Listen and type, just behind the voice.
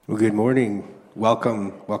Well, good morning.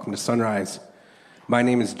 Welcome to Sunrise. My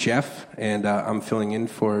name is Jeff, and I'm filling in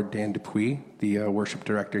for Dan Dupuis, the worship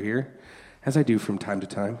director here, as I do from time to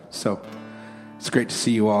time. So it's great to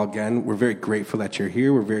see you all again. We're very grateful that you're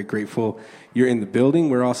here. We're very grateful you're in the building.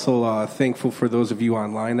 We're also thankful for those of you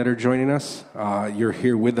online that are joining us. You're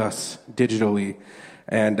here with us digitally,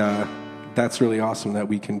 and that's really awesome that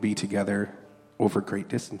we can be together over great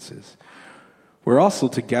distances. We're also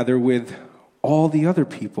together with all the other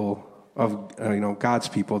people of God's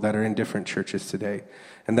people that are in different churches today.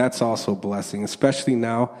 And that's also a blessing, especially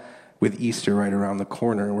now with Easter right around the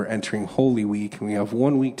corner. We're entering Holy Week, and we have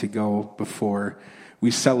 1 week to go before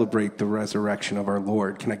we celebrate the resurrection of our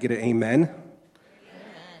Lord. Can I get an amen? Amen.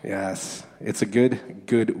 Yes, it's a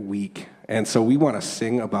good week. And so we want to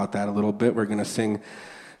sing about that a little bit. We're going to sing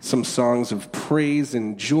some songs of praise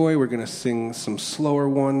and joy. We're going to sing some slower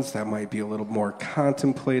ones that might be a little more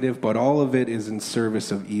contemplative, but all of it is in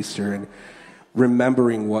service of Easter and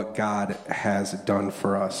remembering what God has done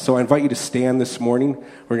for us. So I invite you to stand this morning.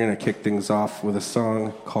 We're going to kick things off with a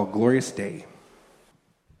song called Glorious Day.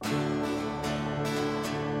 I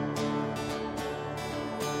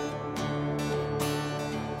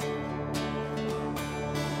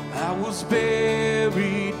was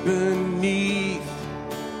buried beneath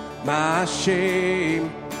my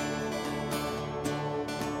shame.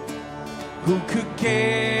 Who could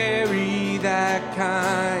carry that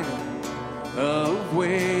kind of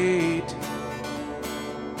weight?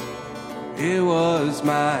 It was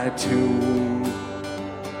my tomb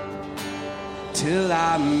till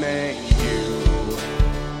I met you.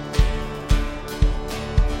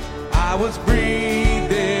 I was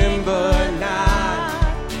breathing but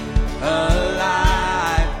not alive.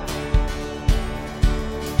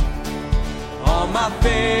 All my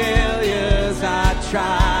failures I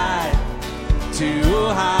tried to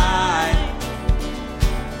hide.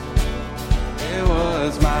 It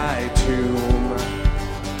was my tomb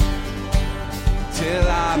till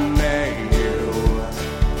I met you.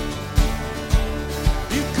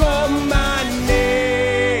 You called my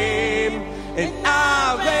name and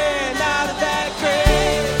I ran out of that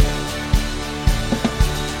grave,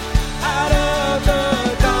 out of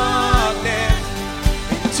the darkness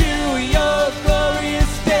into your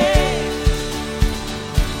glorious day.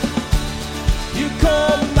 You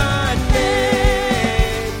called my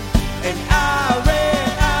name and I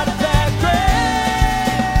ran out of that grave,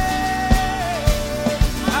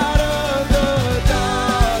 out of the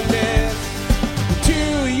darkness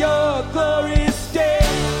to your glorious day.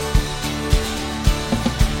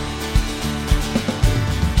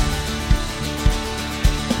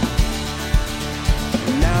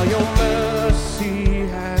 Now your mercy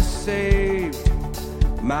has saved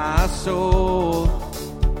my soul,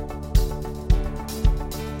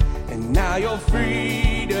 and now your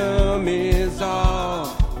freedom is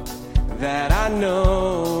all that I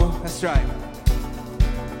know. That's right.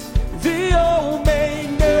 The old may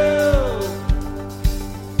know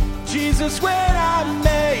Jesus when I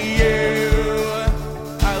met you.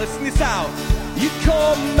 All right, let's sing this out. You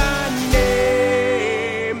called my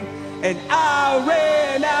name and I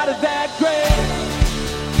ran out of that grave,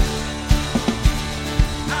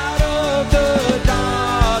 out of the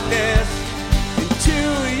darkness into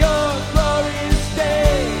your glorious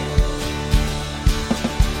day.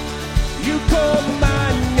 You called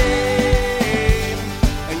my name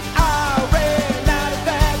and I ran out of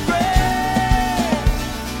that grave,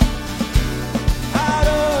 out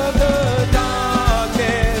of the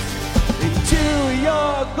darkness into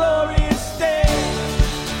your glorious day.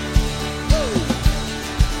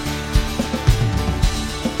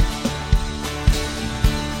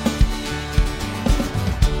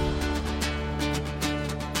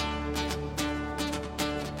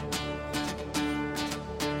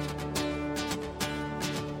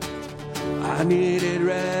 I needed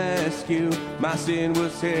rescue, my sin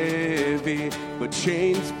was heavy, but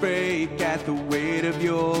chains break at the weight of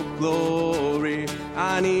your glory.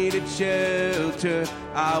 I needed shelter,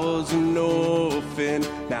 I was an orphan,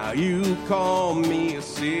 now you call me a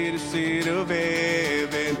citizen of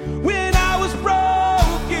heaven. When I was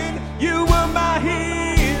broken, you were my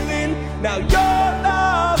healing, now your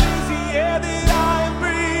love is the air that I am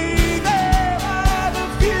breathing. I have a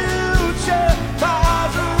future, my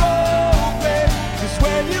eyes are open, 'cause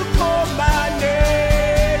when you call my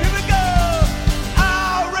name, here we go, I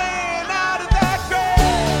ran out of that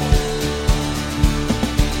grave,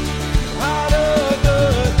 out of the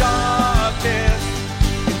darkness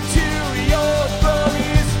into your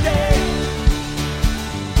glorious day.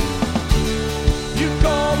 You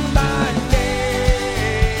call my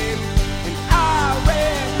name and I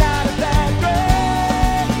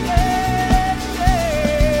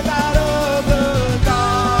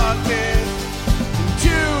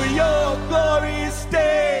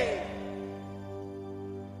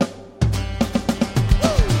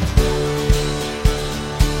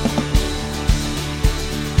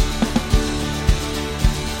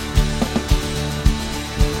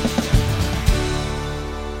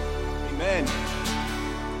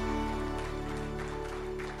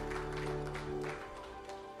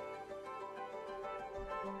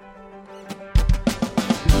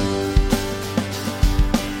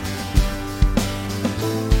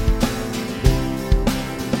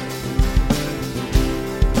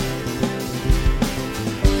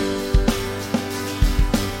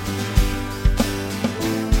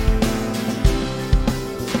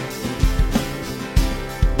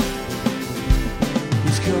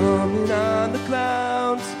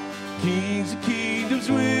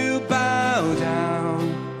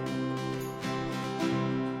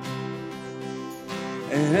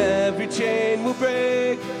and every chain will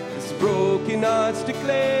break. As broken hearts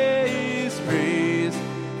declare His praise.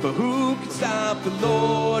 For who can stop the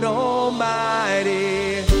Lord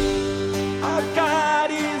Almighty? Our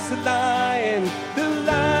God is the Lion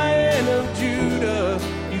of Judah.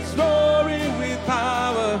 He's roaring with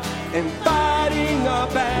power and fighting our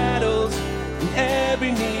battles, and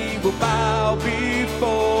every knee will bow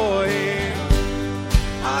before Him.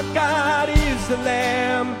 Our God is the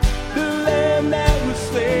Lamb that was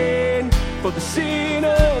slain for the sin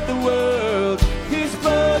of the world. His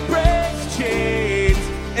blood breaks chains,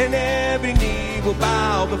 and every knee will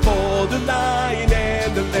bow before the Lion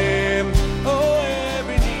and the Lamb. Oh,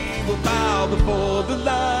 every knee will bow before the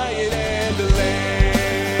Lion and the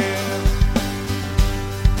Lamb.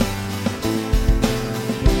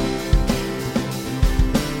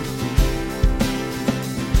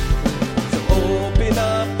 So open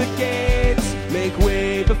up the gates, make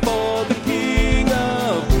way before the King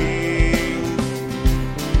of Kings.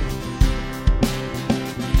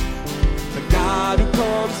 The God who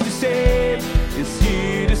comes to save is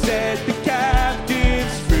here to set the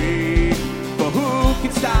captives free. For who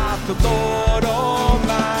can stop the Lord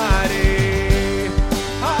Almighty?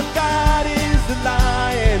 Our God is the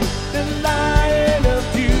Lion of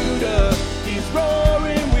Judah. He's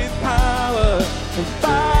roaring with power and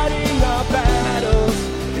fighting our battles,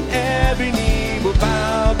 and every knee will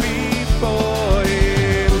bow before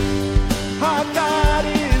Him. Our God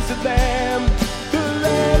is the Lamb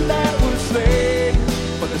that was slain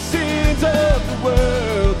for the sins of the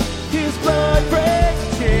world. His blood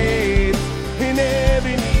breaks chains, and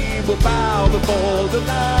every knee will bow before the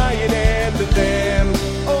Lion and the Lamb.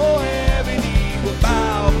 Oh, every knee will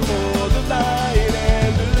bow before the Lion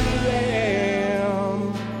and the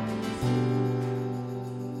Lamb.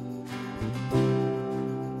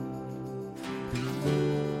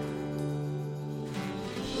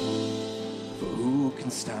 For who can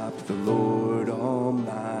stop the Lord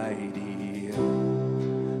Almighty?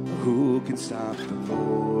 Who can stop the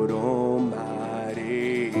Lord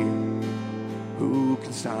Almighty? Who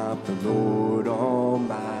can stop the Lord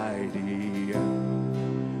Almighty?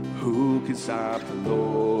 Who can stop the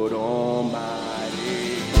Lord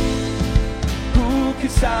Almighty? Who can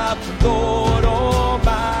stop the Lord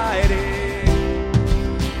Almighty?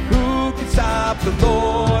 Who can stop the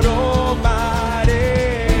Lord Almighty?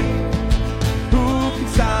 Who can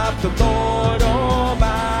stop the Lord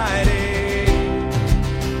Almighty?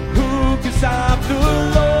 Who can stop the Lord?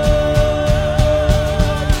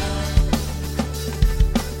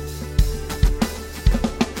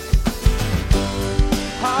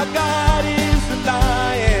 Our God is the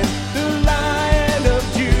Lion of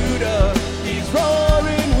Judah. He's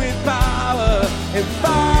roaring with power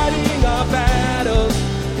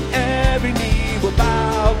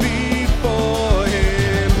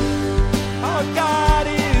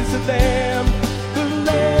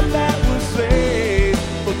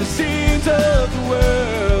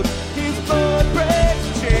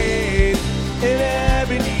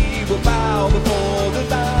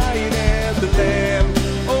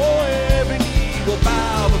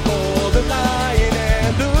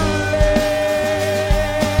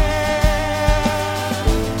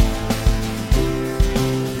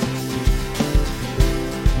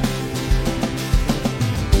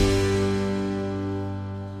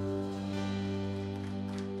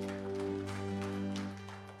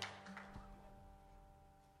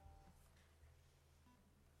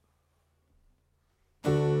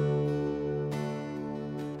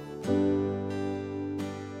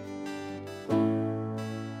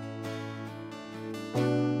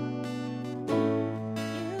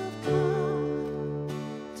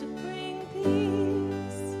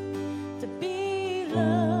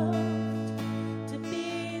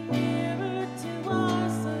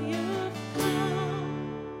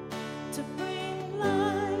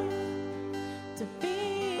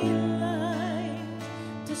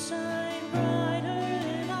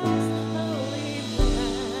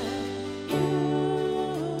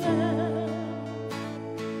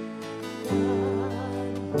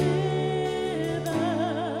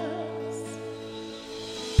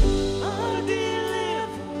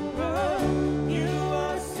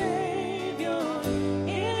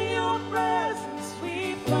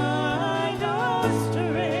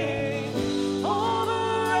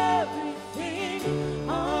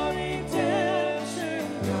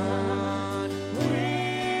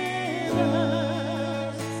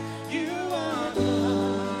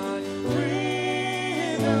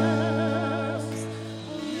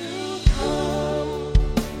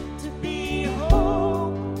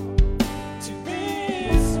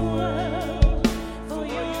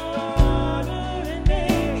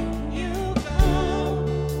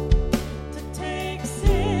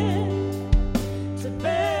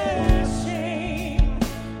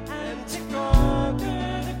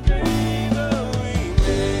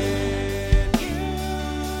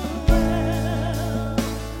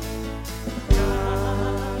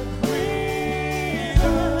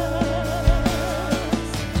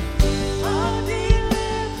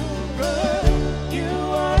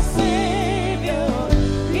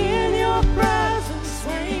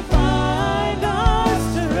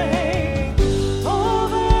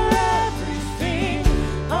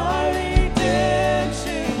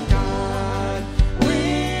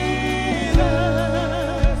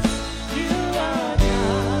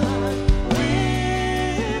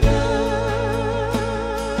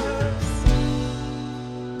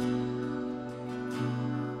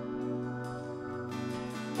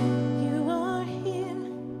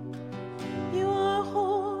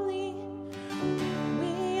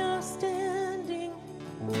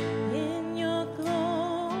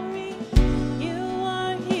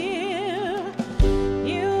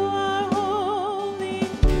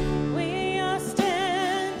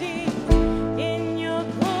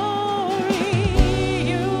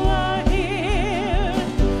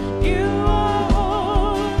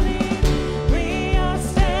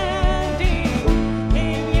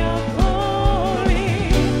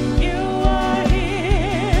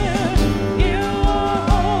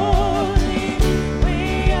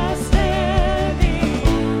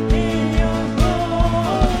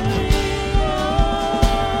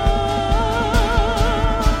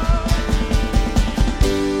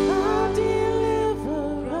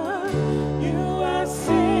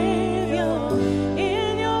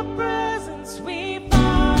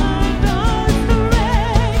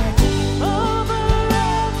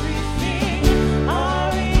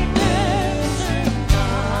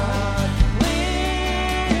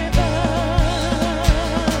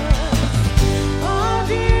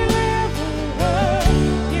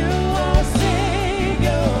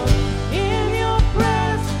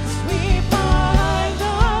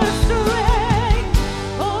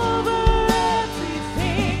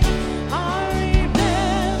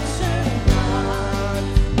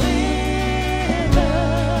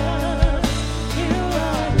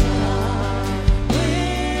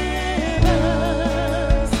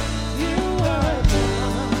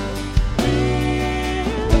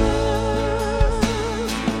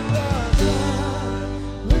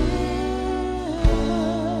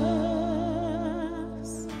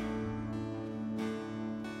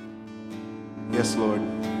Yes, Lord.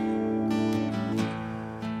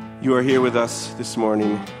 You are here with us this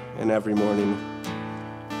morning and every morning.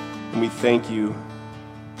 And we thank you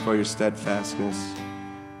for your steadfastness,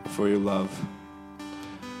 for your love,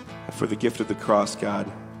 and for the gift of the cross, God,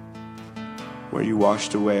 where you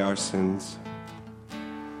washed away our sins.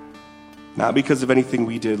 Not because of anything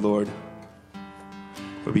we did, Lord,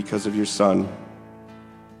 but because of your Son,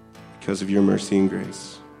 because of your mercy and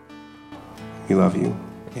grace. We love you.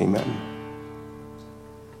 Amen.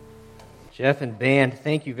 Jeff and band,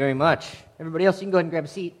 thank you very much. Everybody else, you can go ahead and grab a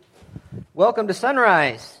seat. Welcome to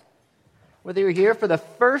Sunrise. Whether you're here for the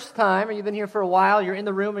first time or you've been here for a while, you're in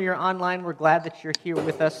the room or you're online, we're glad that you're here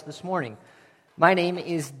with us this morning. My name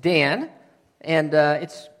is Dan, and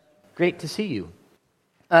it's great to see you.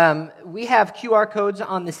 We have QR codes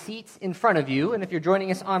on the seats in front of you, and if you're joining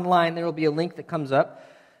us online, there will be a link that comes up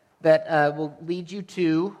that will lead you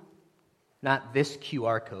to, not this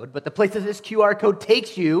QR code, but the place that this QR code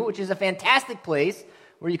takes you, which is a fantastic place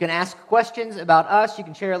where you can ask questions about us, you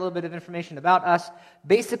can share a little bit of information about us.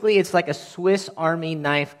 Basically, it's like a Swiss Army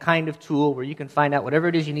knife kind of tool where you can find out whatever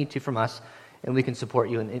it is you need to from us, and we can support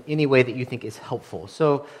you in any way that you think is helpful.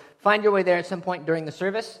 So find your way there at some point during the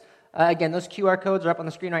service. Again, those QR codes are up on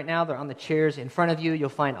the screen right now. They're on the chairs in front of you. You'll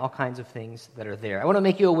find all kinds of things that are there. I want to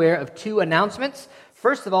make you aware of two announcements.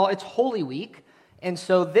 First of all, it's Holy Week, and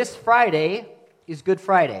so this Friday is Good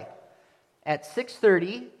Friday. At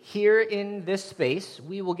 6:30, here in this space,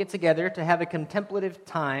 we will get together to have a contemplative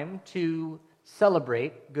time to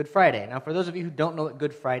celebrate Good Friday. Now, for those of you who don't know what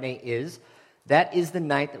Good Friday is, that is the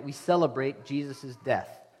night that we celebrate Jesus'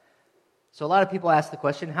 death. So a lot of people ask the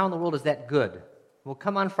question, how in the world is that good? Well,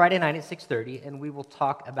 come on Friday night at 6:30, and we will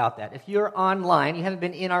talk about that. If you're online, you haven't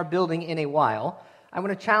been in our building in a while, I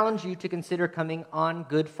want to challenge you to consider coming on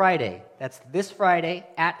Good Friday. That's this Friday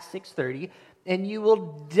at 6:30, and you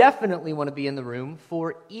will definitely want to be in the room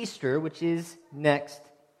for Easter, which is next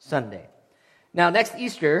Sunday. Now, next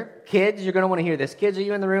Easter, kids, you're going to want to hear this. Kids, are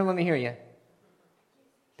you in the room? Let me hear you.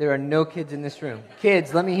 There are no kids in this room.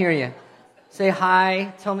 Kids, let me hear you. Say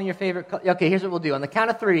hi. Tell me your favorite color. Okay, here's what we'll do. On the count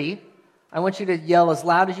of 3, I want you to yell as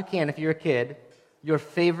loud as you can if you're a kid, your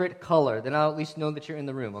favorite color. Then I'll at least know that you're in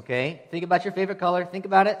the room, okay? Think about your favorite color. Think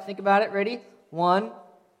about it. Think about it. Ready? 1,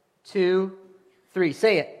 2, 3.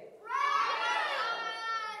 Say it.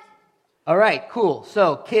 All right, cool.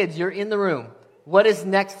 So, kids, you're in the room. What is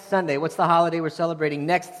next Sunday? What's the holiday we're celebrating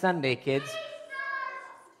next Sunday, kids?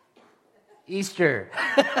 Easter.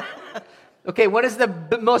 Okay, what is the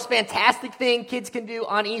most fantastic thing kids can do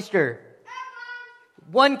on Easter?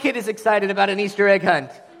 One kid is excited about an Easter egg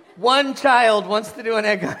hunt. One child wants to do an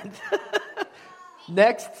egg hunt.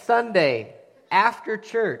 Next Sunday, after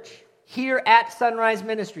church, here at Sunrise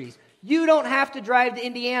Ministries, you don't have to drive to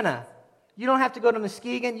Indiana. You don't have to go to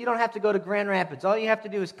Muskegon. You don't have to go to Grand Rapids. All you have to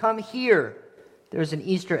do is come here. There's an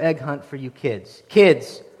Easter egg hunt for you kids.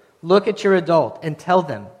 Kids, look at your adult and tell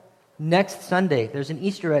them, next Sunday, there's an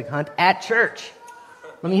Easter egg hunt at church.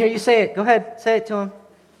 Let me hear you say it. Go ahead, say it to them.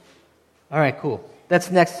 All right, cool. That's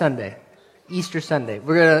next Sunday, Easter Sunday.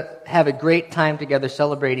 We're going to have a great time together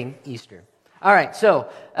celebrating Easter. All right, so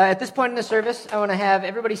at this point in the service, I want to have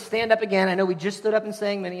everybody stand up again. I know we just stood up and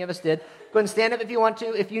sang, many of us did. Go ahead and stand up if you want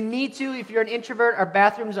to. If you need to, if you're an introvert, our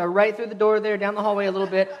bathrooms are right through the door there, down the hallway a little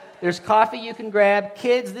bit. There's coffee you can grab.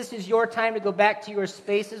 Kids, this is your time to go back to your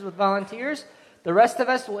spaces with volunteers. The rest of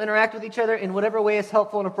us will interact with each other in whatever way is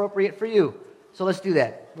helpful and appropriate for you. So let's do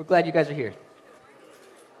that. We're glad you guys are here.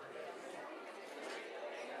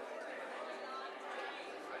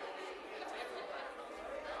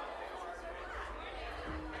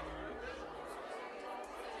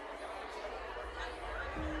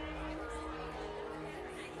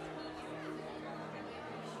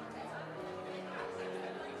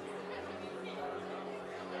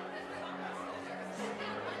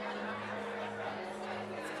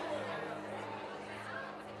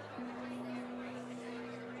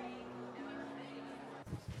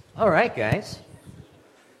 All right, guys.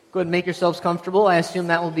 Go ahead and make yourselves comfortable. I assume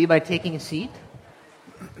that will be by taking a seat.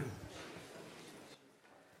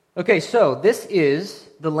 Okay, so this is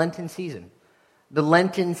the Lenten season. The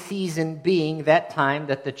Lenten season being that time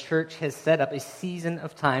that the church has set up a season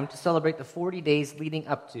of time to celebrate the 40 days leading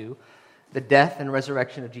up to the death and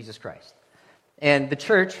resurrection of Jesus Christ. And the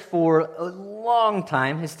church, for a long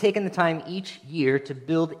time, has taken the time each year to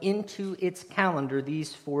build into its calendar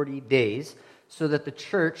these 40 days so that the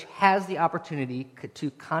church has the opportunity to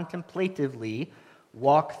contemplatively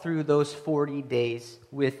walk through those 40 days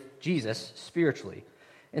with Jesus spiritually.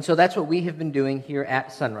 And so that's what we have been doing here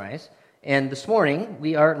at Sunrise. And this morning,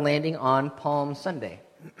 we are landing on Palm Sunday.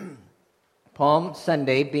 Palm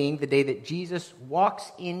Sunday being the day that Jesus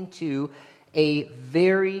walks into a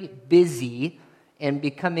very busy and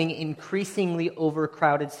becoming increasingly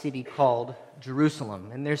overcrowded city called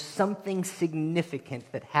Jerusalem. And there's something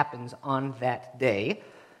significant that happens on that day,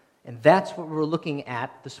 and that's what we're looking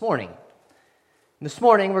at this morning. This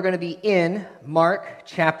morning, we're going to be in Mark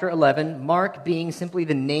chapter 11, Mark being simply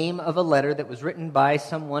the name of a letter that was written by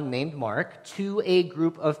someone named Mark to a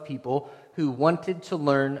group of people who wanted to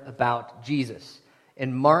learn about Jesus.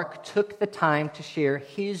 And Mark took the time to share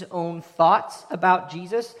his own thoughts about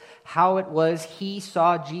Jesus, how it was he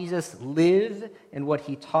saw Jesus live and what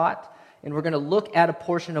he taught. And we're going to look at a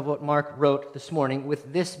portion of what Mark wrote this morning,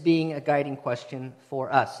 with this being a guiding question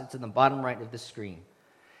for us. It's in the bottom right of the screen.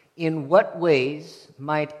 In what ways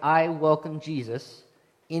might I welcome Jesus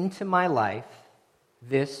into my life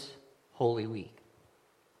this Holy Week?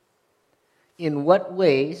 In what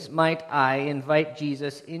ways might I invite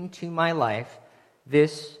Jesus into my life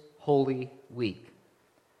this Holy Week?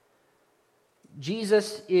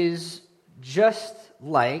 Jesus is just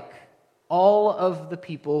like all of the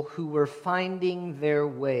people who were finding their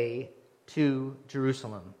way to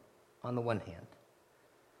Jerusalem on the one hand.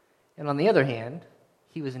 And on the other hand,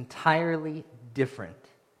 he was entirely different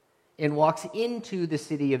and walks into the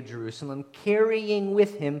city of Jerusalem carrying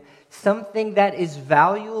with him something that is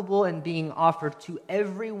valuable and being offered to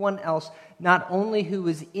everyone else, not only who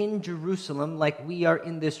is in Jerusalem like we are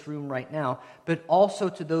in this room right now, but also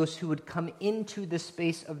to those who would come into the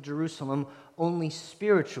space of Jerusalem only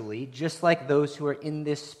spiritually, just like those who are in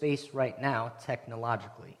this space right now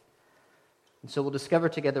technologically. And so we'll discover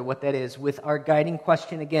together what that is, with our guiding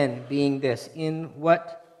question again being this: in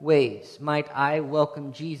what ways might I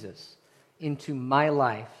welcome Jesus into my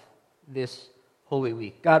life this Holy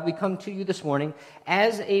Week? God, we come to you this morning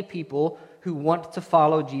as a people who want to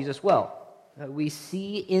follow Jesus well. We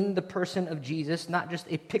see in the person of Jesus not just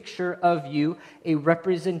a picture of you, a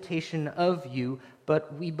representation of you,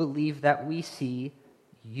 but we believe that we see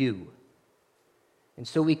you. And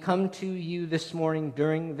so we come to you this morning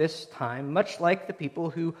during this time, much like the people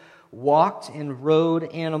who walked and rode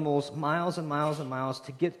animals miles and miles and miles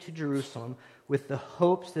to get to Jerusalem, with the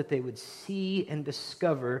hopes that they would see and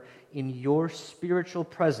discover in your spiritual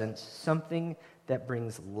presence something that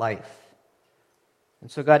brings life. And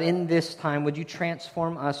so, God, in this time, would you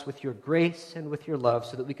transform us with your grace and with your love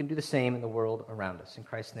so that we can do the same in the world around us. In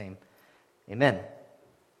Christ's name, amen.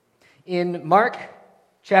 In Mark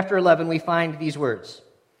chapter 11, we find these words.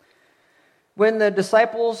 When the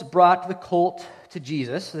disciples brought the colt to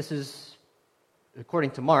Jesus, this is,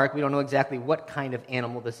 according to Mark, we don't know exactly what kind of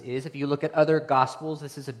animal this is. If you look at other Gospels,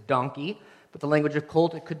 this is a donkey, but the language of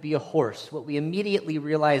colt, it could be a horse. What we immediately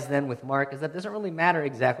realize then with Mark is that it doesn't really matter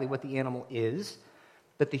exactly what the animal is,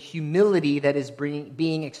 but the humility that is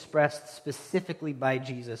being expressed specifically by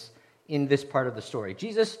Jesus in this part of the story.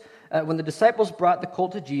 Jesus, when the disciples brought the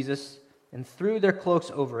colt to Jesus and threw their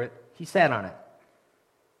cloaks over it, he sat on it.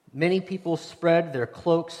 Many people spread their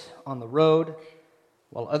cloaks on the road,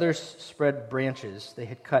 while others spread branches they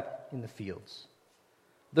had cut in the fields.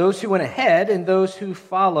 Those who went ahead and those who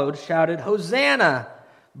followed shouted, "Hosanna!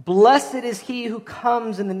 Blessed is he who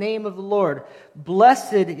comes in the name of the Lord.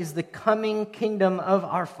 Blessed is the coming kingdom of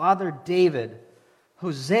our father David.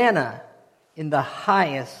 Hosanna in the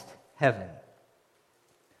highest heaven."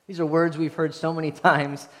 These are words we've heard so many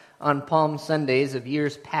times on Palm Sundays of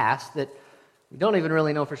years past that we don't even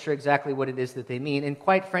really know for sure exactly what it is that they mean. And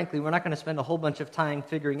quite frankly, we're not going to spend a whole bunch of time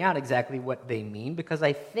figuring out exactly what they mean, because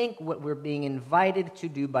I think what we're being invited to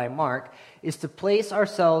do by Mark is to place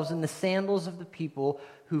ourselves in the sandals of the people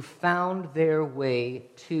who found their way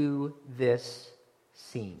to this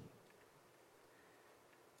scene.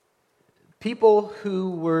 People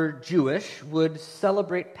who were Jewish would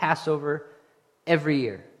celebrate Passover every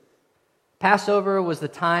year. Passover was the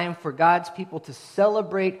time for God's people to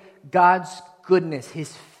celebrate God's goodness,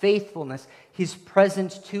 his faithfulness, his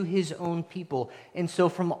presence to his own people. And so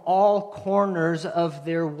from all corners of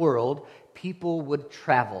their world, people would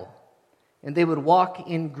travel. And they would walk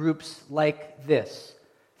in groups like this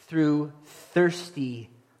through thirsty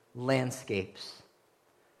landscapes,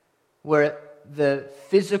 where the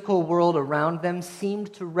physical world around them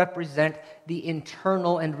seemed to represent the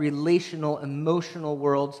internal and relational, emotional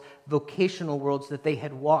worlds, vocational worlds that they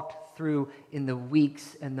had walked through in the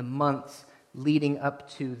weeks and the months leading up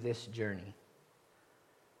to this journey.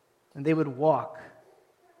 And they would walk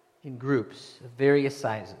in groups of various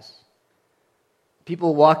sizes.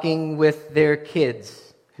 People walking with their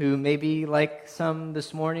kids, who maybe, like some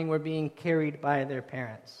this morning, were being carried by their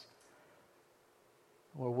parents,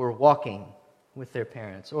 or were walking with their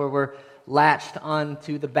parents, or were latched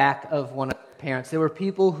onto the back of one another. parents. There were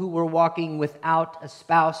people who were walking without a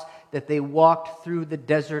spouse that they walked through the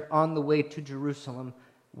desert on the way to Jerusalem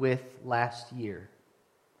with last year.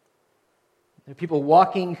 There are people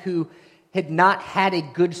walking who had not had a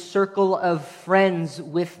good circle of friends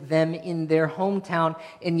with them in their hometown,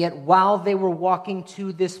 and yet while they were walking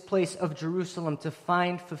to this place of Jerusalem to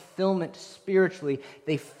find fulfillment spiritually,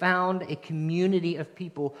 they found a community of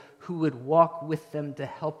people who would walk with them to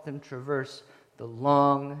help them traverse the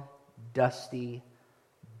long, dusty,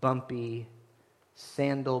 bumpy,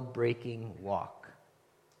 sandal-breaking walk.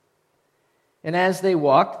 And as they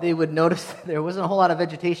walked, they would notice that there wasn't a whole lot of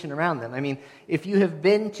vegetation around them. I mean, if you have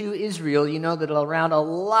been to Israel, you know that around a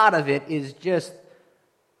lot of it is just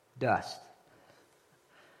dust.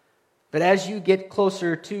 But as you get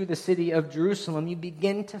closer to the city of Jerusalem, you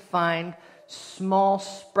begin to find small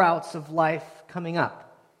sprouts of life coming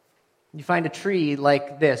up. You find a tree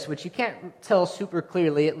like this, which you can't tell super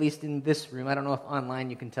clearly, at least in this room. I don't know if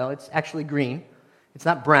online you can tell. It's actually green. It's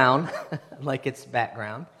not brown like its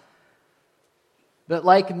background. But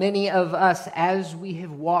like many of us, as we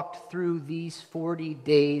have walked through these 40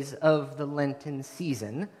 days of the Lenten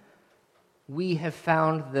season, we have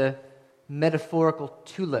found the metaphorical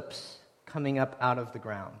tulips coming up out of the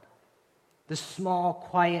ground. The small,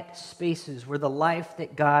 quiet spaces where the life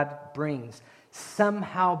that God brings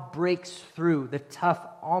somehow breaks through the tough,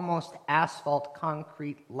 almost asphalt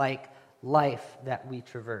concrete-like life that we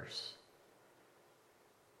traverse.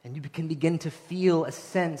 And you can begin to feel a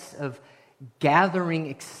sense of gathering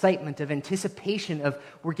excitement, of anticipation, of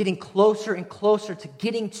we're getting closer and closer to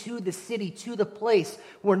getting to the city, to the place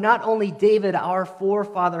where not only David, our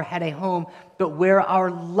forefather, had a home, but where our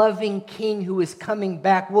loving King who is coming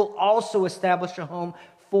back will also establish a home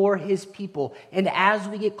for his people. And as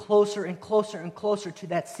we get closer and closer and closer to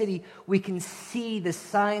that city, we can see the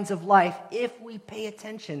signs of life, if we pay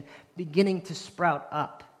attention, beginning to sprout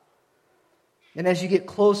up. And as you get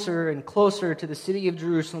closer and closer to the city of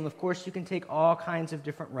Jerusalem, of course, you can take all kinds of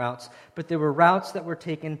different routes, but there were routes that were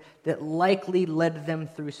taken that likely led them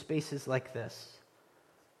through spaces like this,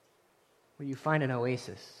 where you find an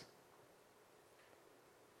oasis.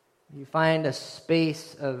 You find a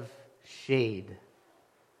space of shade,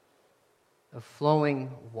 of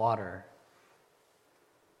flowing water.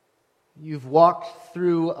 You've walked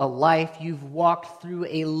through a life, you've walked through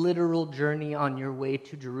a literal journey on your way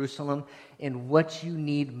to Jerusalem, and what you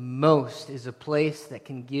need most is a place that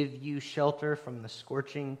can give you shelter from the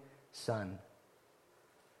scorching sun.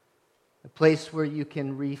 A place where you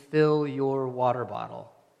can refill your water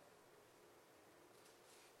bottle.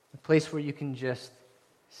 A place where you can just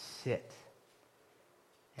sit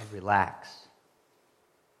and relax.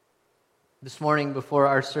 This morning, before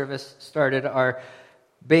our service started, our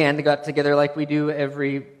band got together like we do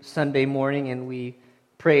every Sunday morning, and we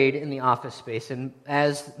prayed in the office space. And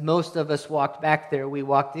as most of us walked back there, we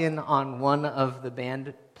walked in on one of the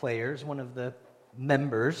band players, one of the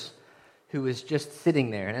members, who was just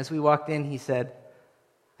sitting there. And as we walked in, he said,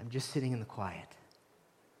 "I'm just sitting in the quiet.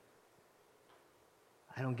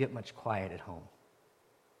 I don't get much quiet at home."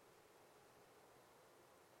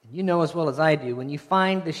 And you know as well as I do, when you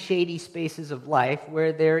find the shady spaces of life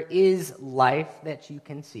where there is life that you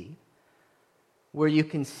can see, where you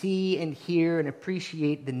can see and hear and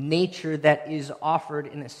appreciate the nature that is offered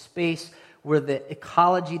in a space where the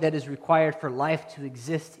ecology that is required for life to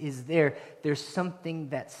exist is there, there's something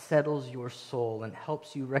that settles your soul and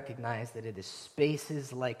helps you recognize that it is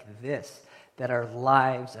spaces like this that our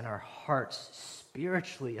lives and our hearts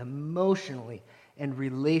spiritually, emotionally, and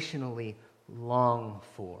relationally long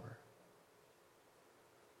for.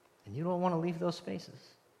 And you don't want to leave those spaces.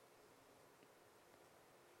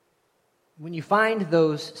 When you find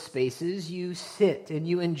those spaces, you sit and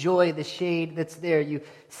you enjoy the shade that's there. You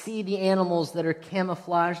see the animals that are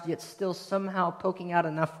camouflaged, yet still somehow poking out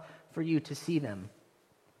enough for you to see them.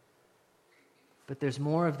 But there's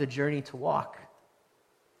more of the journey to walk.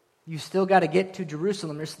 You still got to get to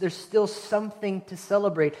Jerusalem. There's still something to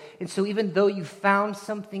celebrate. And so even though you found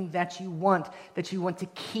something that you want to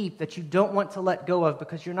keep, that you don't want to let go of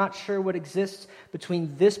because you're not sure what exists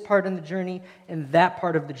between this part in the journey and that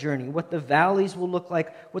part of the journey, what the valleys will look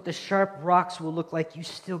like, what the sharp rocks will look like, you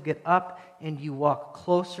still get up and you walk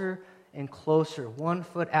closer and closer, one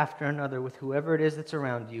foot after another with whoever it is that's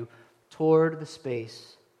around you, toward the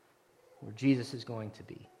space where Jesus is going to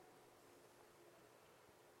be.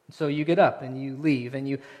 So you get up and you leave and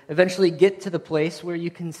you eventually get to the place where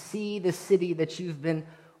you can see the city that you've been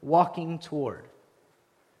walking toward.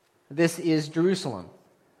 This is Jerusalem.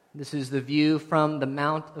 This is the view from the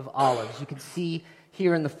Mount of Olives. You can see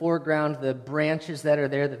here in the foreground the branches that are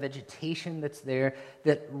there, the vegetation that's there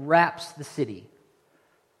that wraps the city.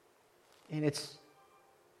 And it's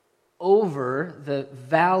over the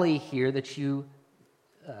valley here that you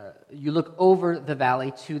look over the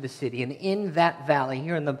valley to the city. And in that valley,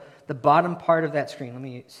 here in the bottom part of that screen, let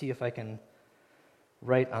me see if I can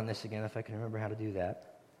write on this again, if I can remember how to do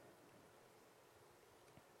that.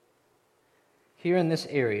 Here in this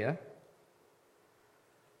area,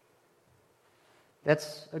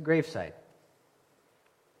 that's a gravesite.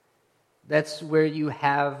 That's where you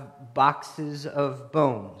have boxes of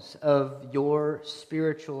bones of your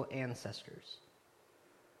spiritual ancestors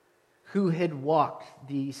who had walked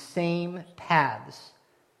the same paths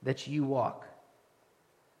that you walk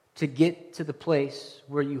to get to the place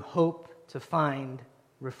where you hope to find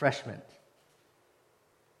refreshment.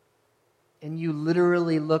 And you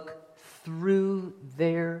literally look through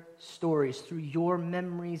their stories, through your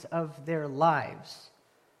memories of their lives,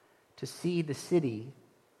 to see the city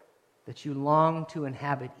that you long to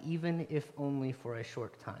inhabit, even if only for a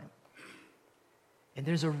short time. And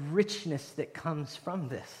there's a richness that comes from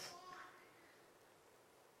this.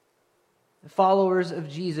 The followers of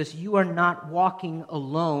Jesus, you are not walking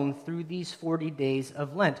alone through these 40 days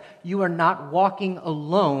of Lent. You are not walking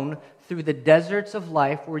alone through the deserts of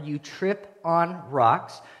life where you trip on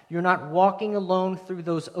rocks. You're not walking alone through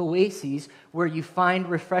those oases where you find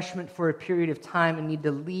refreshment for a period of time and need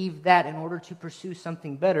to leave that in order to pursue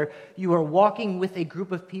something better. You are walking with a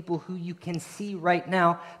group of people who you can see right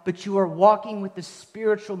now, but you are walking with the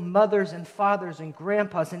spiritual mothers and fathers and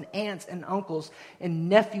grandpas and aunts and uncles and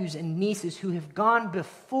nephews and nieces who have gone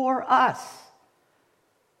before us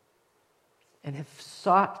and have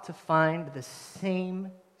sought to find the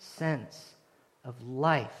same sense of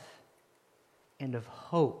life and of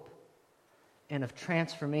hope and of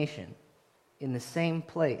transformation in the same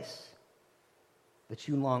place that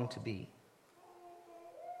you long to be.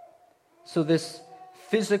 So this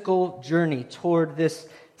physical journey toward this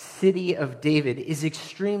city of David is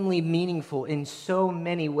extremely meaningful in so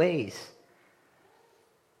many ways.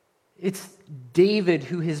 It's David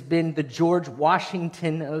who has been the George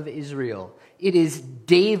Washington of Israel. It is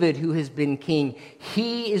David who has been king.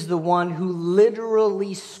 He is the one who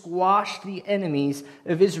literally squashed the enemies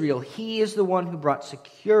of Israel. He is the one who brought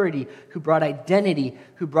security, who brought identity,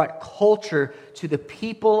 who brought culture to the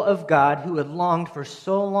people of God who had longed for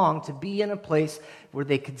so long to be in a place where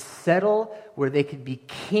they could settle, where they could be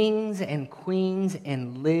kings and queens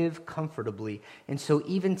and live comfortably. And so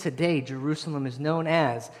even today, Jerusalem is known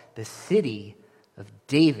as the city of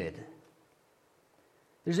David.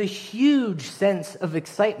 There's a huge sense of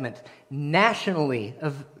excitement nationally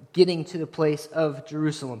of getting to the place of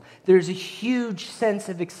Jerusalem. There's a huge sense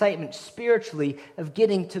of excitement spiritually of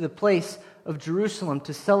getting to the place of Jerusalem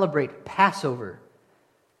to celebrate Passover,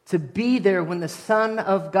 to be there when the Son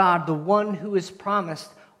of God, the one who is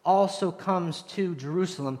promised, also comes to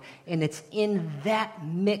Jerusalem. And it's in that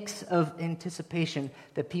mix of anticipation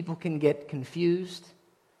that people can get confused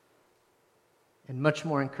and much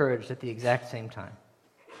more encouraged at the exact same time.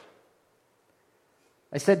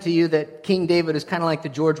 I said to you that King David is kind of like the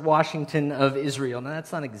George Washington of Israel. Now,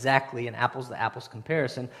 that's not exactly an apples-to-apples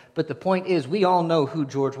comparison, but the point is we all know who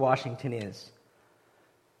George Washington is.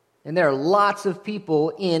 And there are lots of people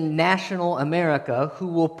in national America who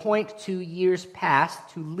will point to years past,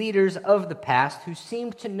 to leaders of the past, who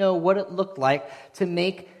seemed to know what it looked like to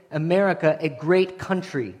make America a great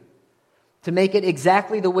country, to make it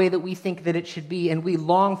exactly the way that we think that it should be, and we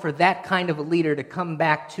long for that kind of a leader to come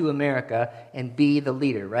back to America and be the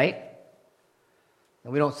leader, right?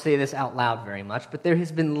 And we don't say this out loud very much, but there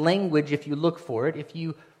has been language, if you look for it, if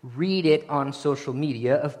you read it on social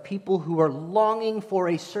media, of people who are longing for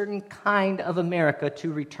a certain kind of America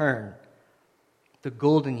to return. The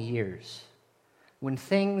golden years, when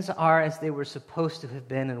things are as they were supposed to have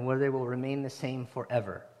been and where they will remain the same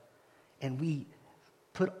forever. And we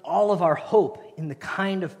put all of our hope in the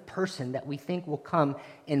kind of person that we think will come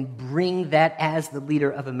and bring that as the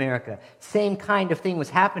leader of America. Same kind of thing was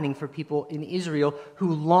happening for people in Israel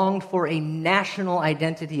who longed for a national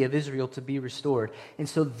identity of Israel to be restored. And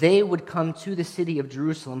so they would come to the city of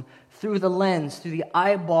Jerusalem through the lens, through the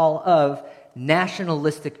eyeball of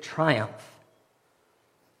nationalistic triumph.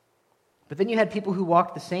 But then you had people who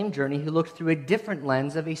walked the same journey who looked through a different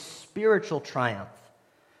lens of a spiritual triumph.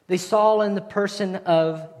 They saw in the person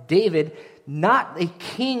of David not a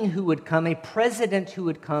king who would come, a president who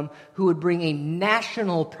would come, who would bring a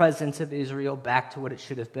national presence of Israel back to what it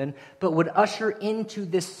should have been, but would usher into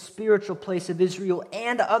this spiritual place of Israel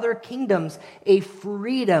and other kingdoms a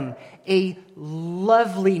freedom, a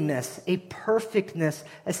loveliness, a perfectness,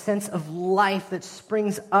 a sense of life that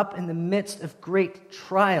springs up in the midst of great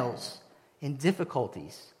trials and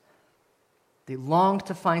difficulties. They longed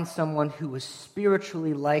to find someone who was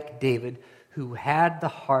spiritually like David, who had the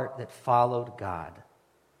heart that followed God.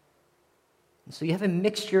 And so you have a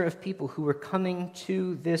mixture of people who were coming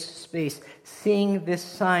to this space, seeing this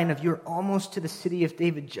sign of you're almost to the city of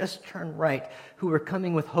David, just turn right, who were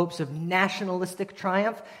coming with hopes of nationalistic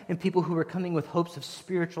triumph, and people who were coming with hopes of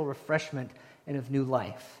spiritual refreshment and of new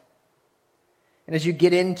life. And as you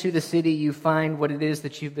get into the city, you find what it is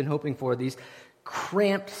that you've been hoping for, these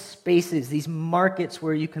cramped spaces, these markets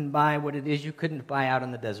where you can buy what it is you couldn't buy out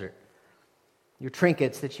in the desert. Your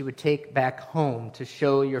trinkets that you would take back home to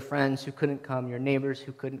show your friends who couldn't come, your neighbors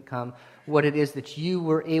who couldn't come, what it is that you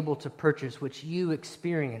were able to purchase, which you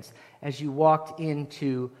experienced as you walked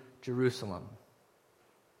into Jerusalem.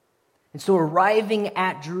 And so arriving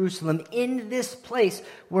at Jerusalem, in this place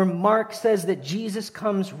where Mark says that Jesus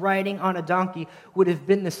comes riding on a donkey, would have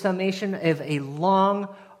been the summation of a long,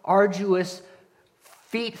 arduous,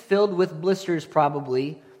 feet filled with blisters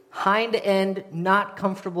probably, hind end not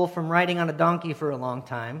comfortable from riding on a donkey for a long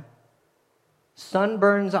time,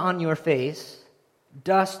 sunburns on your face,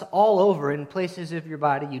 dust all over in places of your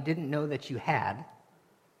body you didn't know that you had.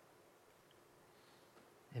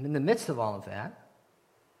 And in the midst of all of that,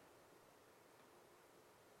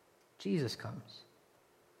 Jesus comes.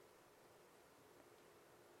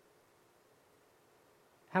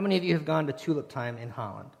 How many of you have gone to Tulip Time in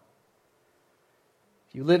Holland?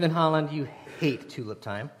 If you live in Holland, you hate Tulip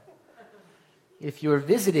Time. If you're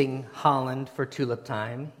visiting Holland for Tulip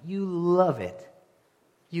Time, you love it.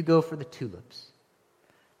 You go for the tulips.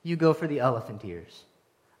 You go for the elephant ears.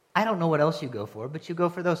 I don't know what else you go for, but you go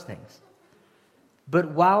for those things. But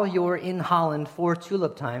while you're in Holland for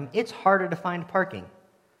Tulip Time, it's harder to find parking.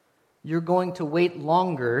 You're going to wait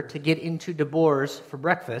longer to get into De Boers for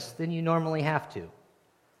breakfast than you normally have to.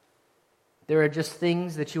 There are just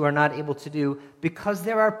things that you are not able to do because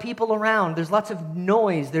there are people around. There's lots of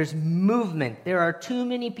noise. There's movement. There are too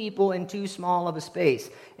many people in too small of a space.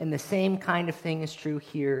 And the same kind of thing is true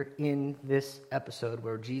here in this episode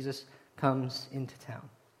where Jesus comes into town.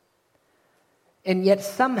 And yet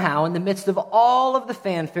somehow, in the midst of all of the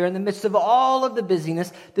fanfare, in the midst of all of the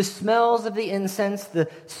busyness, the smells of the incense, the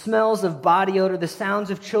smells of body odor, the sounds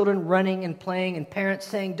of children running and playing, and parents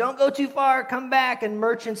saying, "Don't go too far, come back," and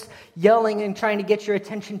merchants yelling and trying to get your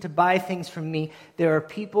attention to buy things from me, there are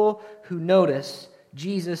people who notice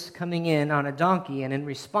Jesus coming in on a donkey, and in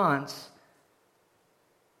response,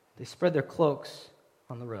 they spread their cloaks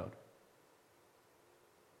on the road.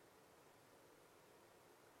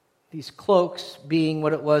 These cloaks being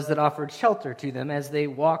what it was that offered shelter to them as they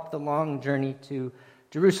walked the long journey to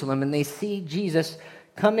Jerusalem. And they see Jesus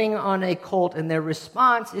coming on a colt, and their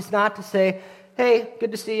response is not to say, "Hey,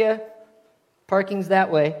 good to see you. Parking's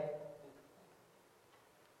that way."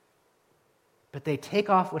 But they take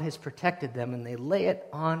off what has protected them and they lay it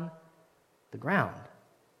on the ground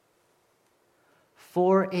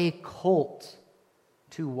for a colt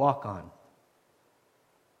to walk on.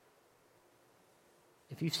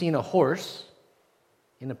 If you've seen a horse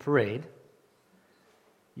in a parade,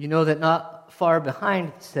 you know that not far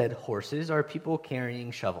behind said horses are people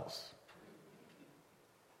carrying shovels.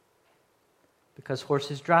 Because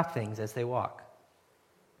horses drop things as they walk.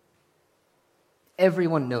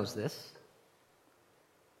 Everyone knows this.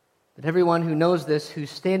 But everyone who knows this,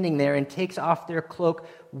 who's standing there and takes off their cloak,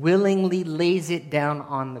 willingly lays it down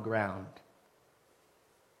on the ground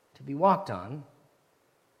to be walked on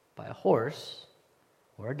by a horse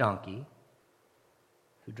or a donkey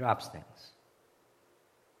who drops things.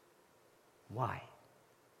 Why?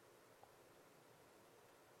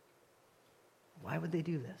 Why would they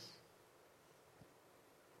do this?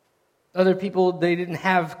 Other people, they didn't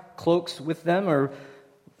have cloaks with them, or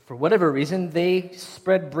for whatever reason, they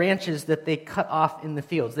spread branches that they cut off in the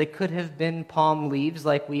fields. They could have been palm leaves,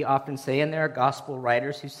 like we often say, and there are gospel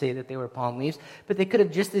writers who say that they were palm leaves, but they could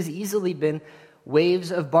have just as easily been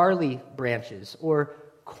waves of barley branches or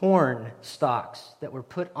corn stalks that were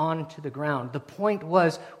put onto the ground. The point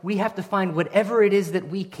was, we have to find whatever it is that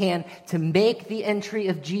we can to make the entry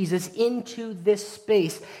of Jesus into this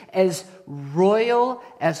space as royal,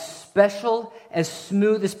 as special, as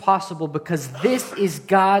smooth as possible, because this is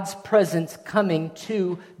God's presence coming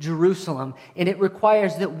to Jerusalem. And it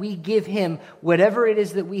requires that we give him whatever it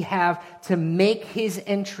is that we have to make his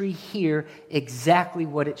entry here exactly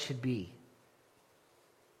what it should be.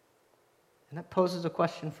 And that poses a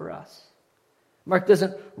question for us. Mark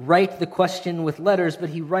doesn't write the question with letters, but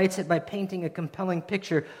he writes it by painting a compelling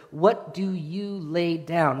picture. What do you lay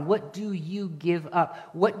down? What do you give up?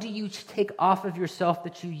 What do you take off of yourself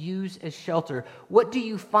that you use as shelter? What do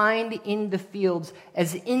you find in the fields,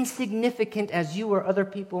 as insignificant as you or other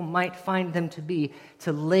people might find them to be,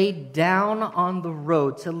 to lay down on the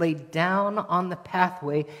road, to lay down on the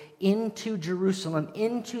pathway into Jerusalem,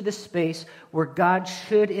 into the space where God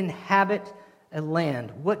should inhabit a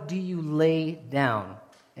land? What do you lay down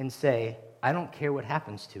and say, I don't care what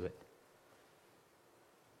happens to it.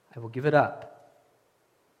 I will give it up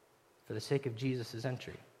for the sake of Jesus'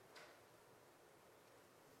 entry.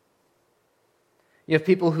 You have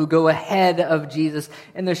people who go ahead of Jesus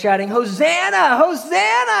and they're shouting, Hosanna!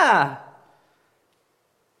 Hosanna!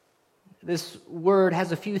 This word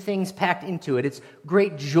has a few things packed into it. It's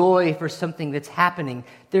great joy for something that's happening.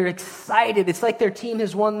 They're excited. It's like their team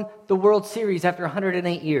has won the World Series after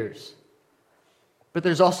 108 years. But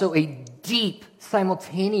there's also a deep,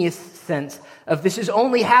 simultaneous sense of this is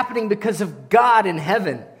only happening because of God in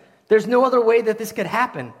heaven. There's no other way that this could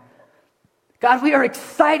happen. God, we are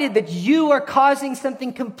excited that you are causing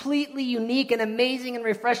something completely unique and amazing and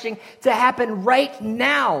refreshing to happen right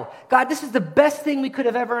now. God, this is the best thing we could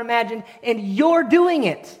have ever imagined, and you're doing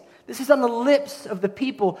it. This is on the lips of the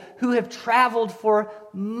people who have traveled for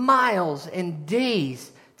miles and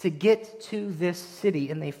days to get to this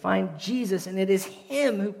city, and they find Jesus, and it is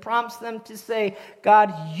him who prompts them to say,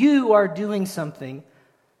 God, you are doing something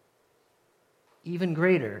even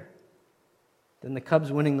greater than the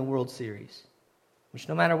Cubs winning the World Series. Which,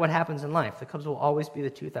 no matter what happens in life, the Cubs will always be the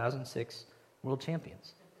 2006 world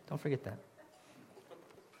champions. Don't forget that.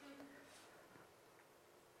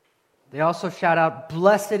 They also shout out,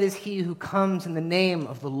 blessed is he who comes in the name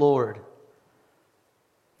of the Lord.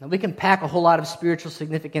 Now, we can pack a whole lot of spiritual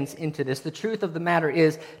significance into this. The truth of the matter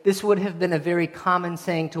is, this would have been a very common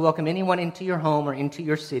saying to welcome anyone into your home or into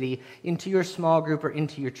your city, into your small group or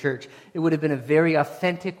into your church. It would have been a very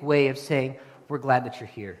authentic way of saying, we're glad that you're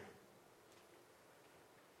here.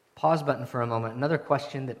 Pause button for a moment. Another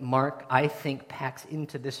question that Mark, I think, packs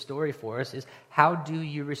into this story for us is, how do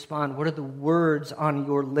you respond? What are the words on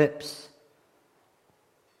your lips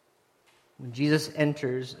when Jesus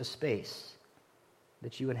enters a space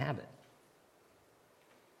that you inhabit?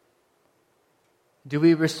 Do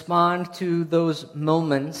we respond to those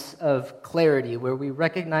moments of clarity where we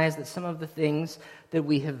recognize that some of the things that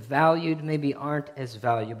we have valued maybe aren't as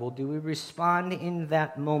valuable? Do we respond in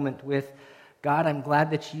that moment with, God, I'm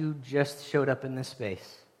glad that you just showed up in this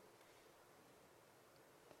space?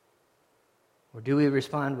 Or do we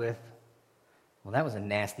respond with, well, that was a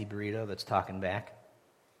nasty burrito that's talking back?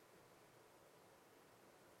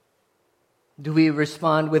 Do we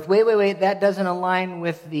respond with, wait, that doesn't align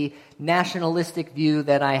with the nationalistic view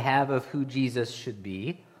that I have of who Jesus should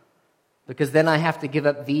be, because then I have to give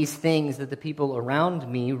up these things that the people around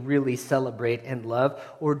me really celebrate and love?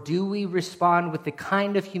 Or do we respond with the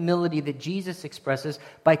kind of humility that Jesus expresses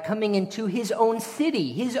by coming into his own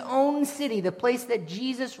city, the place that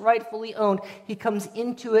Jesus rightfully owned? He comes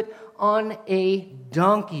into it on a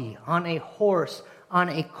donkey, on a horse, on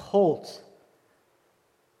a colt,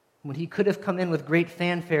 when he could have come in with great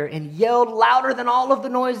fanfare and yelled louder than all of the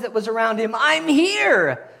noise that was around him, I'm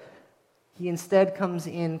here! He instead comes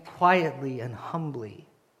in quietly and humbly.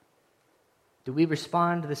 Do we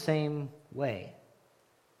respond the same way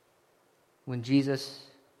when Jesus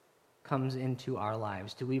comes into our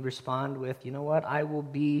lives? Do we respond with, you know what, I will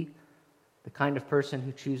be the kind of person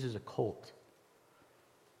who chooses a colt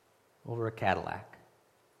over a Cadillac?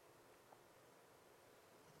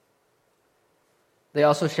 They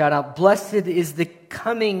also shout out, blessed is the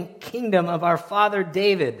coming kingdom of our father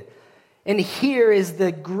David. And here is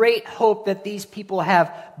the great hope that these people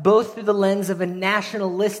have, both through the lens of a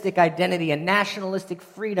nationalistic identity, a nationalistic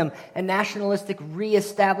freedom, a nationalistic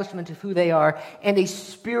reestablishment of who they are, and a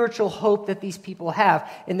spiritual hope that these people have.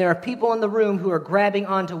 And there are people in the room who are grabbing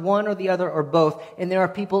onto one or the other or both. And there are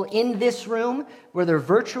people in this room, whether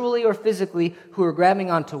virtually or physically, who are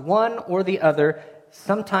grabbing onto one or the other,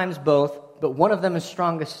 sometimes both, but one of them is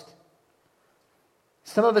strongest.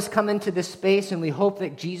 Some of us come into this space and we hope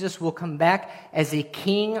that Jesus will come back as a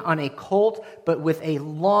king on a colt, but with a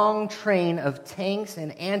long train of tanks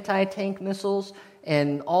and anti-tank missiles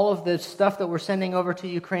and all of the stuff that we're sending over to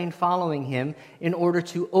Ukraine following him in order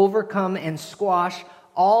to overcome and squash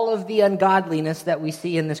all of the ungodliness that we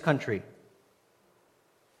see in this country.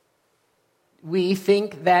 We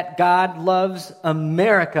think that God loves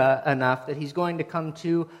America enough that he's going to come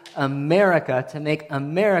to America to make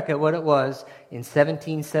America what it was in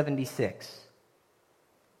 1776.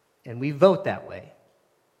 And we vote that way.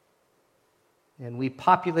 And we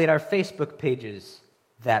populate our Facebook pages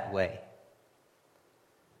that way.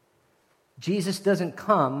 Jesus doesn't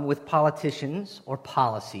come with politicians or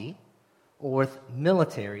policy or with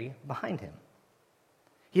military behind him.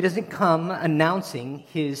 He doesn't come announcing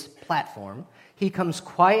his platform. He comes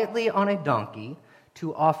quietly on a donkey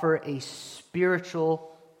to offer a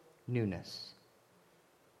spiritual newness.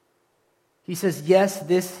 He says, yes,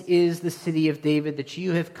 this is the city of David that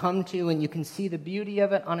you have come to, and you can see the beauty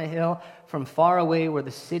of it on a hill from far away where the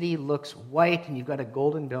city looks white, and you've got a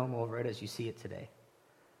golden dome over it as you see it today.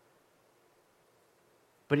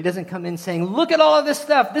 But he doesn't come in saying, look at all of this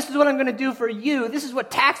stuff. This is what I'm going to do for you. This is what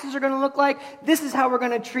taxes are going to look like. This is how we're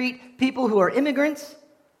going to treat people who are immigrants.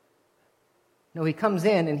 No, he comes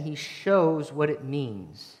in and he shows what it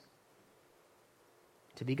means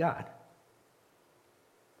to be God.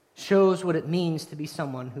 Shows what it means to be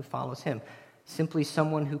someone who follows him. Simply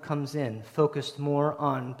someone who comes in focused more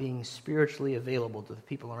on being spiritually available to the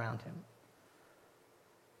people around him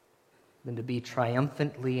than to be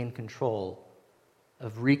triumphantly in control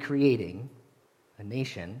of recreating a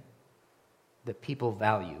nation that people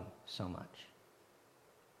value so much.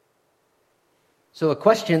 So a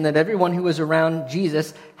question that everyone who is around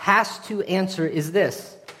Jesus has to answer is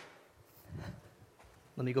this.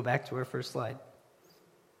 Let me go back to our first slide.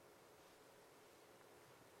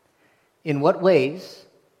 In what ways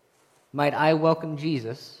might I welcome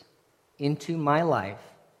Jesus into my life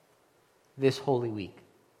this Holy Week?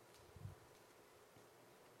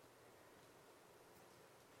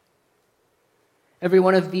 Every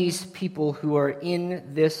one of these people who are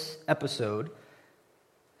in this episode,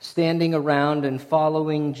 standing around and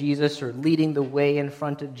following Jesus or leading the way in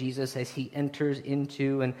front of Jesus as he enters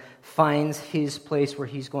into and finds his place where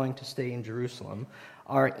he's going to stay in Jerusalem,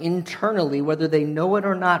 are internally, whether they know it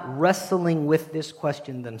or not, wrestling with this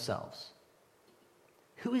question themselves.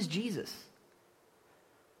 Who is Jesus?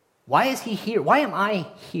 Why is he here? Why am I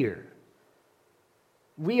here?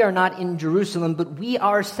 We are not in Jerusalem, but we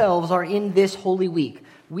ourselves are in this Holy Week.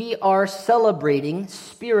 We are celebrating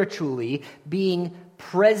spiritually, being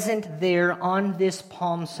present there on this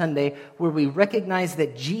Palm Sunday, where we recognize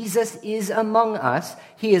that Jesus is among us.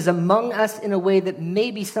 He is among us in a way that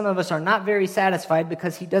maybe some of us are not very satisfied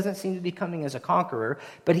because he doesn't seem to be coming as a conqueror,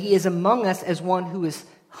 but he is among us as one who is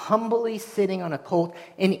humbly sitting on a colt,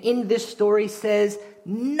 and in this story says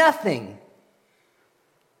nothing.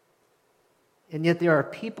 And yet there are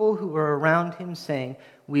people who are around him saying,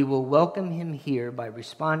 we will welcome him here by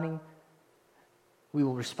responding. We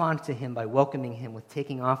will respond to him by welcoming him with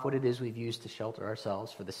taking off what it is we've used to shelter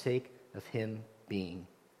ourselves for the sake of him being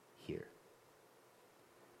here.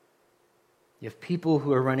 You have people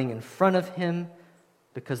who are running in front of him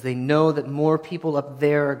because they know that more people up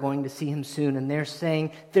there are going to see him soon, and they're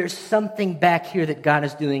saying, there's something back here that God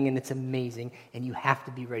is doing, and it's amazing, and you have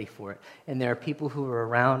to be ready for it. And there are people who are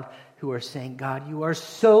around who are saying, God, you are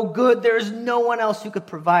so good. There is no one else who could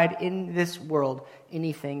provide in this world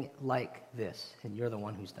anything like this, and you're the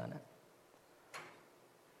one who's done it.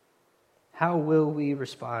 How will we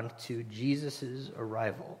respond to Jesus'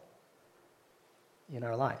 arrival in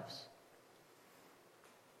our lives?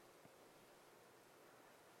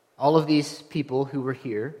 All of these people who were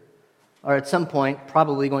here are at some point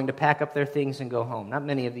probably going to pack up their things and go home. Not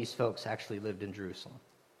many of these folks actually lived in Jerusalem.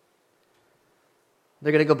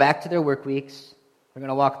 They're going to go back to their work weeks. They're going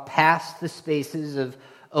to walk past the spaces of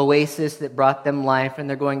oasis that brought them life, and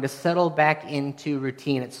they're going to settle back into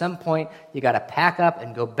routine. At some point, you got to pack up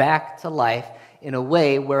and go back to life in a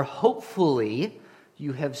way where hopefully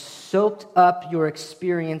you have soaked up your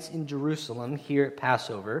experience in Jerusalem here at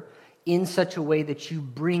Passover in such a way that you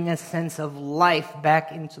bring a sense of life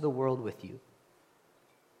back into the world with you.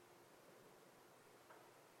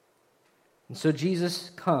 And so Jesus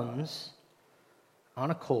comes on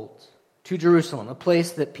a colt to Jerusalem, a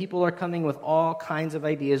place that people are coming with all kinds of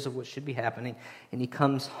ideas of what should be happening, and he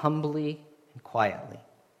comes humbly and quietly.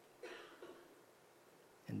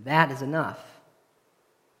 And that is enough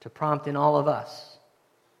to prompt in all of us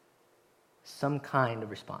some kind of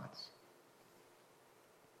response.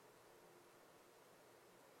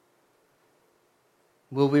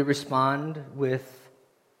 Will we respond with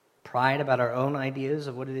pride about our own ideas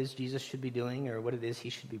of what it is Jesus should be doing or what it is he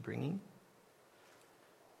should be bringing?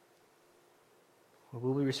 Or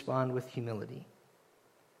will we respond with humility?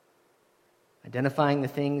 Identifying the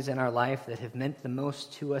things in our life that have meant the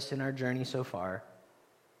most to us in our journey so far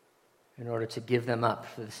in order to give them up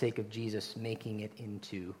for the sake of Jesus making it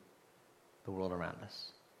into the world around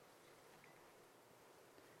us.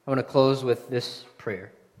 I want to close with this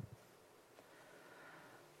prayer.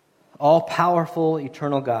 All-powerful,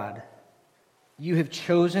 eternal God, you have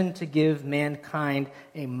chosen to give mankind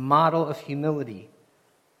a model of humility.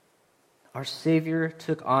 Our Savior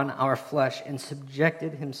took on our flesh and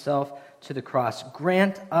subjected himself to the cross.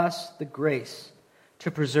 Grant us the grace to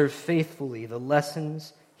preserve faithfully the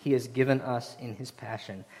lessons he has given us in his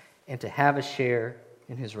passion and to have a share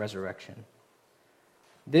in his resurrection.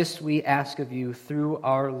 This we ask of you through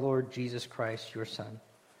our Lord Jesus Christ, your Son.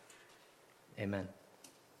 Amen.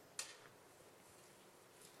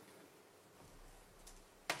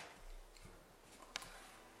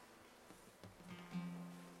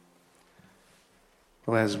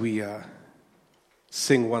 Well, as we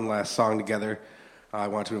sing one last song together, I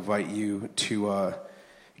want to invite you to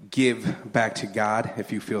give back to God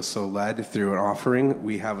if you feel so led through an offering.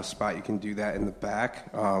 We have a spot you can do that in the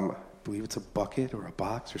back. I believe it's a bucket or a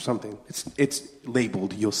box or something. It's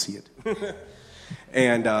labeled. You'll see it.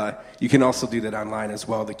 And you can also do that online as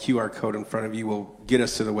well. The QR code in front of you will get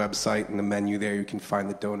us to the website, and the menu there you can find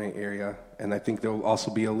the donate area. And I think there will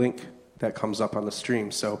also be a link that comes up on the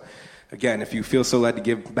stream. So again, if you feel so led to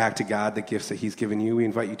give back to God the gifts that he's given you, we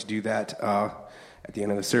invite you to do that at the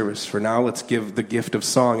end of the service. For now, let's give the gift of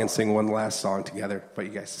song and sing one last song together. I invite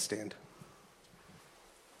you guys to stand.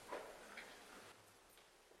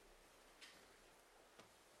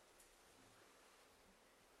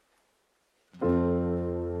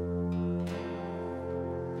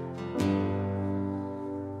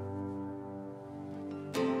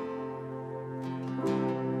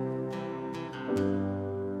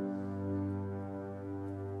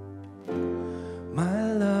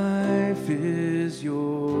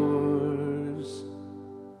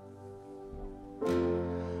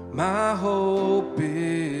 My hope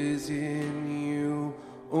is in you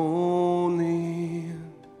only.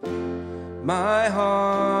 My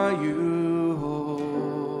heart you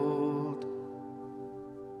hold.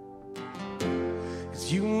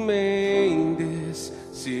 'Cause you made this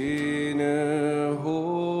sinner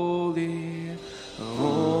holy,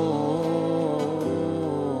 holy,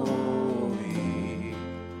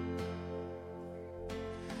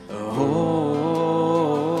 holy.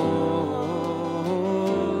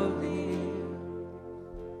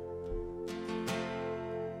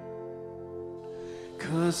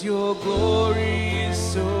 'Cause your glory is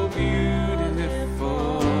so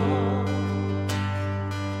beautiful.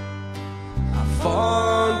 I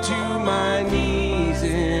fall to my knees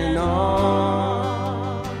in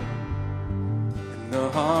awe. And the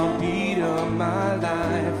heartbeat of my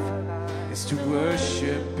life is to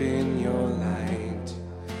worship in your light.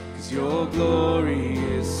 'Cause your glory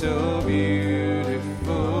is so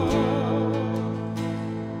beautiful.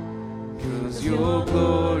 'Cause your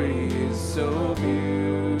glory is so beautiful.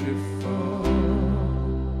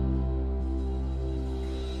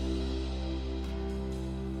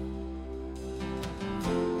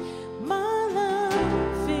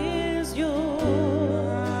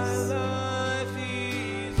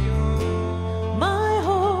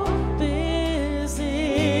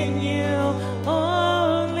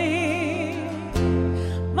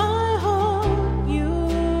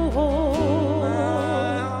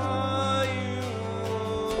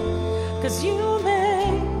 Cause you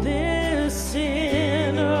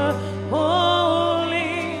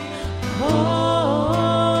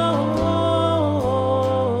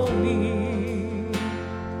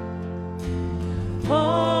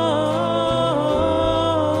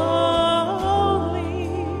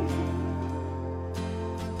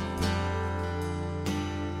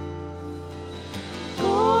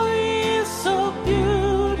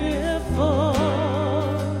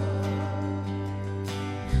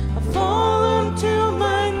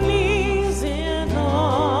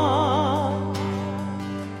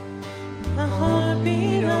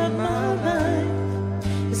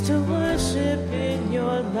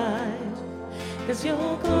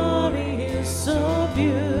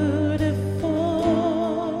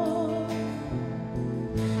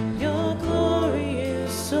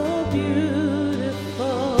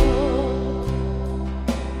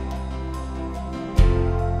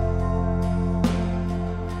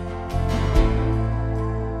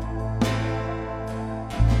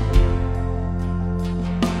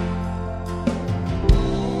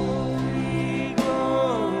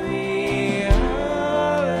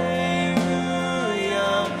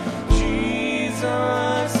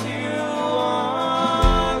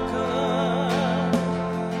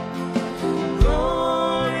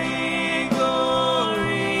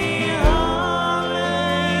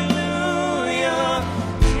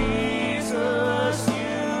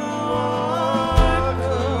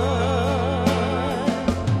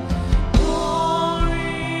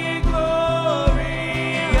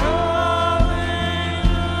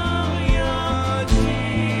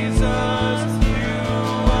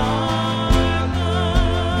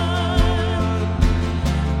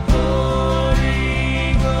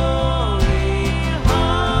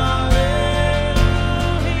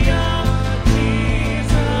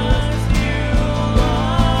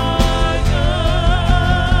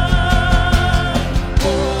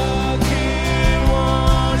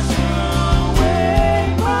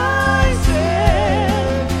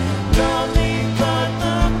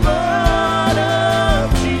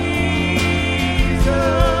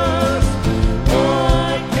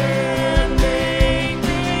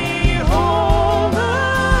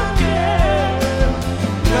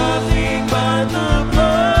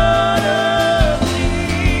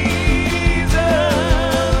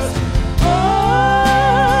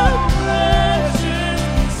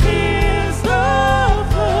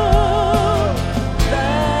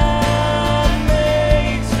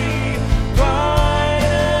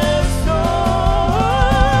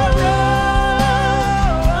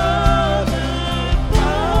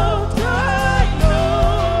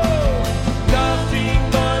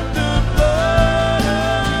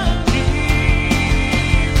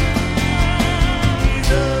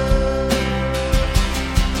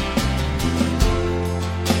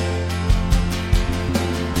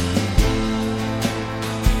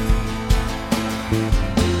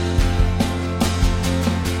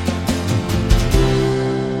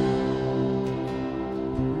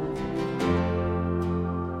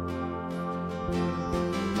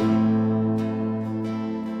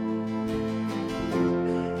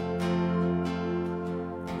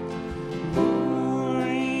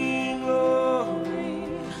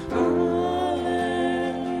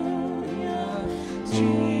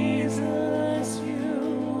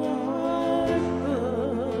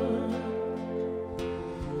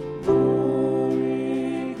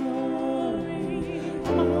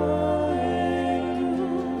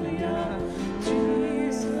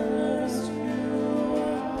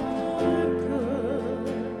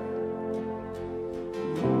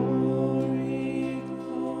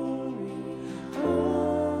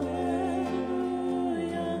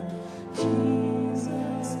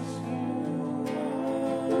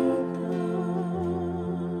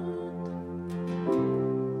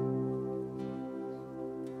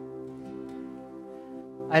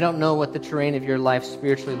I don't know what the terrain of your life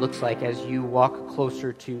spiritually looks like as you walk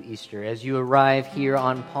closer to Easter, as you arrive here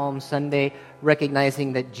on Palm Sunday,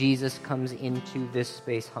 recognizing that Jesus comes into this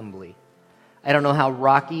space humbly. I don't know how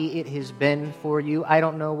rocky it has been for you. I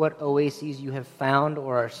don't know what oases you have found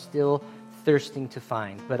or are still thirsting to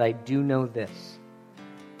find, but I do know this.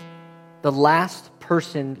 The last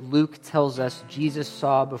person Luke tells us Jesus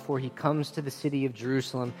saw before he comes to the city of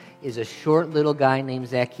Jerusalem is a short little guy named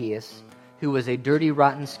Zacchaeus, who was a dirty,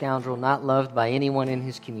 rotten scoundrel not loved by anyone in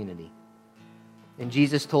his community. And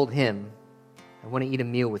Jesus told him, I want to eat a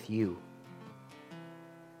meal with you.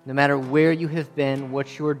 No matter where you have been,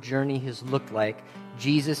 what your journey has looked like,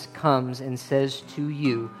 Jesus comes and says to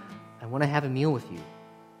you, I want to have a meal with you.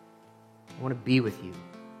 I want to be with you.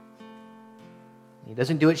 He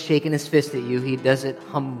doesn't do it shaking his fist at you. He does it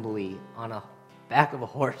humbly on the back of a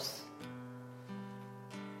horse.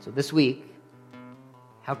 So this week,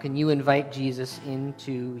 how can you invite Jesus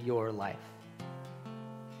into your life?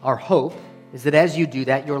 Our hope is that as you do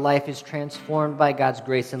that, your life is transformed by God's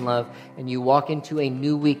grace and love, and you walk into a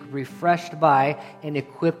new week refreshed by and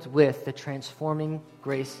equipped with the transforming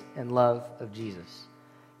grace and love of Jesus.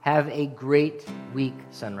 Have a great week,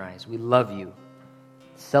 Sunrise. We love you.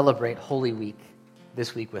 Celebrate Holy Week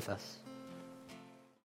this week with us.